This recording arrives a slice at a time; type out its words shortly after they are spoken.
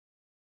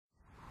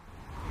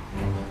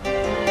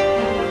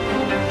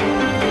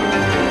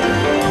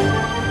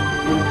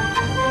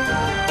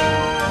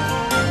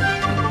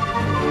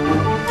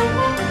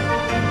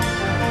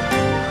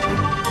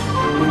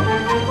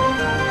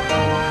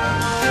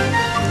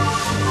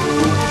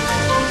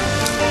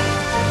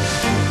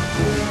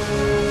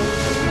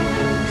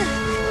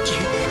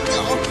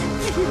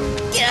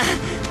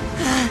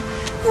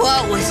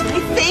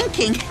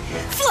thinking?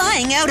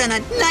 Flying out on a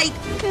night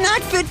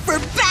not fit for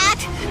bat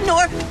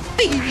nor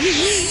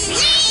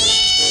beast!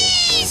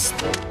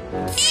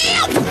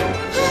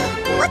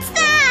 What's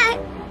that?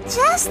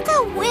 Just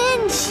the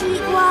wind,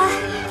 Sagwa.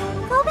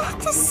 Go back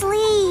to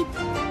sleep.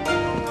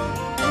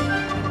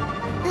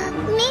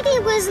 Maybe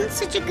it wasn't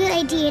such a good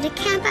idea to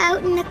camp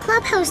out in the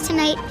clubhouse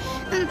tonight.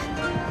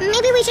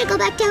 Maybe we should go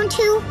back down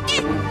too.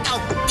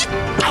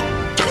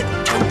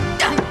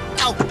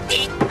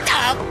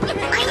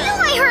 I knew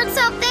I heard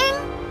something.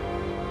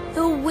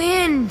 The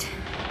wind.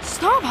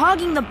 Stop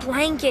hogging the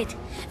blanket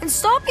and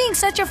stop being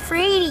such a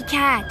fraidy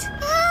cat.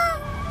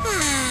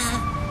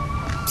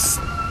 Psst.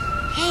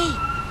 Hey,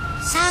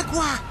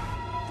 Sagwa,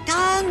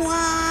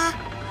 Dongwa.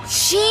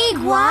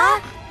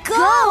 Sagwa,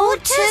 go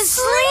to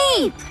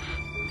sleep.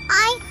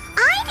 I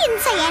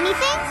didn't say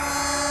anything.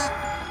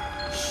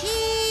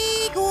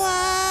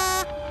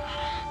 Sagwa.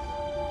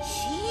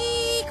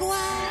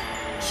 Sagwa.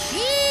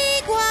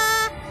 Sagwa.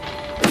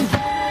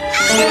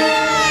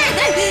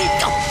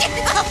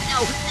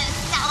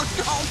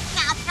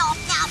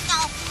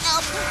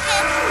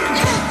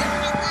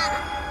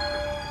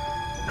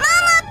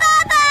 Mama,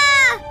 Baba!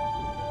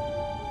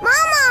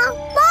 Mama,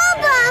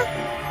 Baba!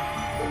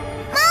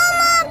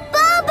 Mama,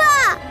 Baba!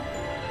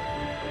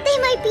 They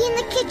might be in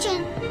the kitchen.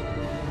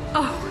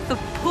 Oh, the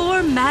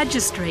poor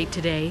magistrate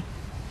today.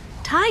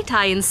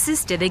 Tai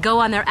insisted they go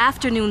on their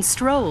afternoon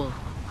stroll.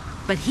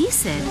 But he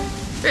said,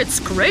 "It's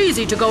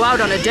crazy to go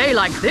out on a day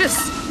like this."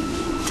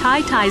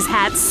 Tai-Tai's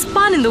hat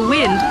spun in the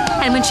wind,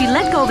 and when she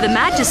let go of the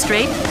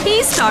magistrate,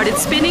 he started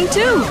spinning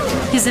too.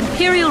 His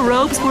imperial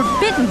robes were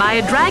bitten by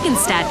a dragon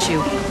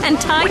statue, and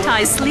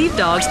Tai-Tai's sleeve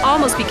dogs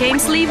almost became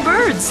sleeve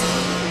birds.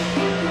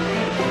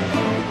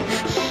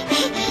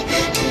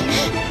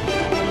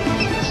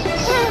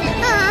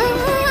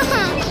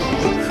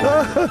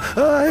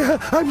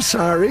 I'm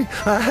sorry.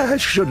 I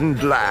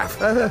shouldn't laugh.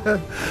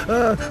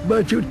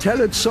 But you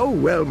tell it so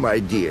well, my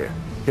dear.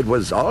 It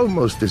was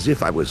almost as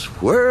if I was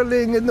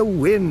whirling in the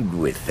wind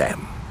with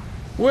them.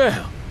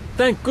 Well,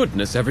 thank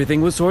goodness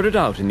everything was sorted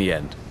out in the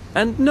end,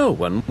 and no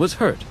one was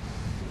hurt.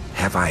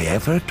 Have I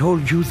ever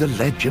told you the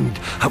legend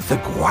of the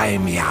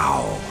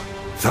Miao,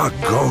 the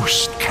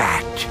ghost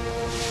cat?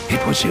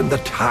 It was in the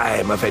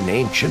time of an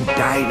ancient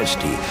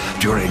dynasty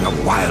during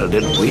a wild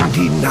and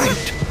windy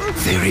night,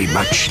 very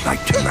much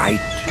like tonight.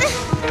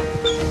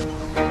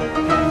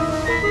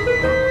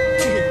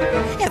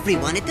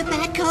 Everyone at the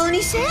bat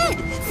colony said,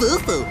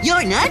 "Foo-foo,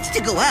 you're nuts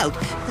to go out.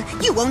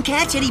 You won't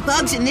catch any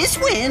bugs in this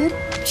wind."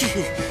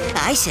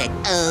 I said,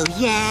 "Oh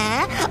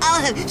yeah?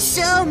 I'll have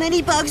so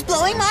many bugs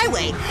blowing my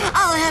way.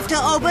 I'll have to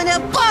open a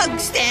bug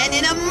stand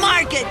in a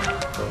market."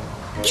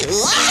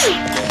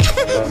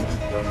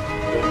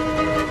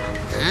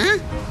 Huh?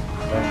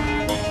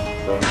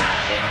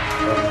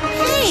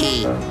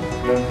 Hey!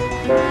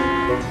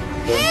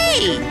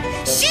 Hey!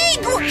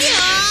 Sagwa!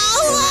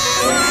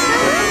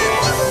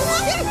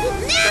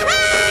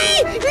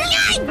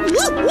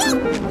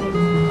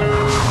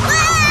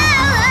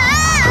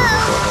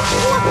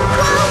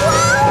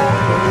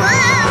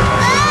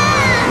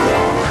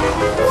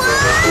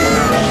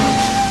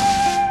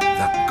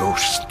 The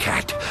ghost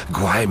cat,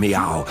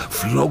 Miao,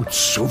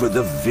 floats over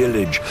the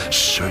village,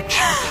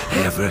 searching,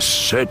 ever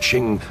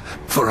searching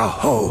for a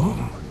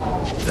home.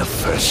 The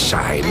first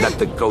sign that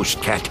the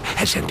ghost cat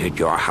has entered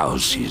your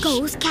house is...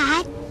 Ghost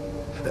cat?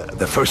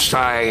 The first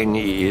sign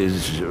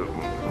is...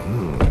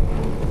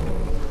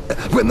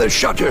 when the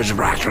shutters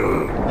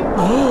rattle.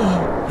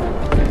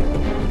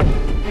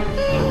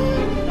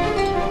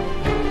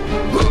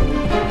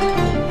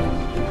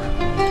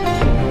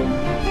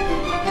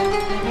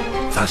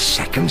 The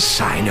second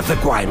sign of the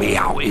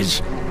Miao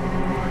is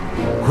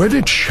when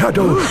its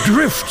shadow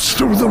drifts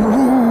through the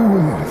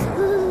room.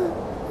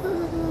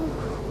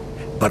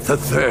 But the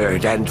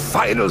third and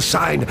final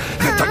sign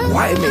that the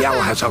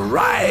Miao has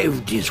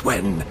arrived is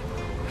when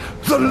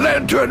the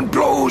lantern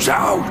blows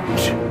out.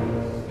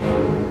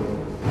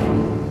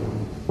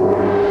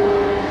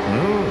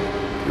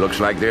 Looks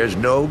like there's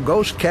no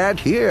ghost cat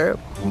here.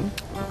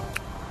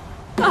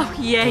 Oh,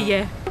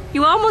 yeah.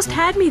 You almost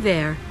had me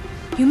there.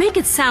 You make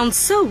it sound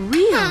so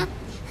real.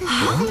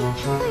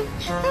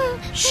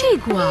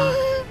 Sagwa,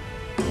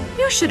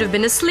 you should have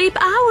been asleep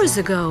hours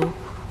ago.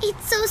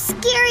 It's so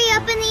scary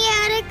up in the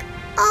attic.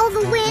 All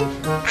the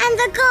wind and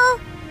the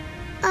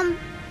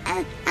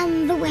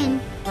and the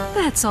wind.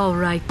 That's all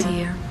right,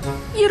 dear.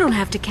 You don't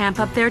have to camp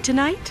up there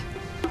tonight.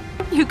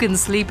 You can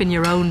sleep in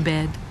your own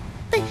bed.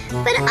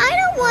 But I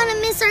don't want to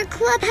miss our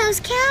clubhouse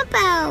camp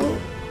out.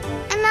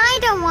 And I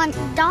don't want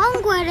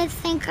Dongwa to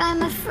think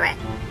I'm afraid.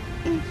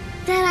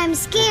 That I'm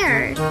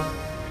scared.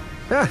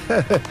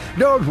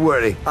 Don't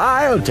worry,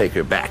 I'll take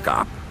her back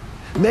up.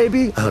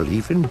 Maybe I'll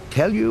even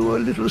tell you a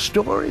little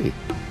story.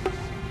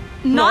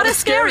 Not a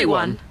scary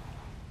one.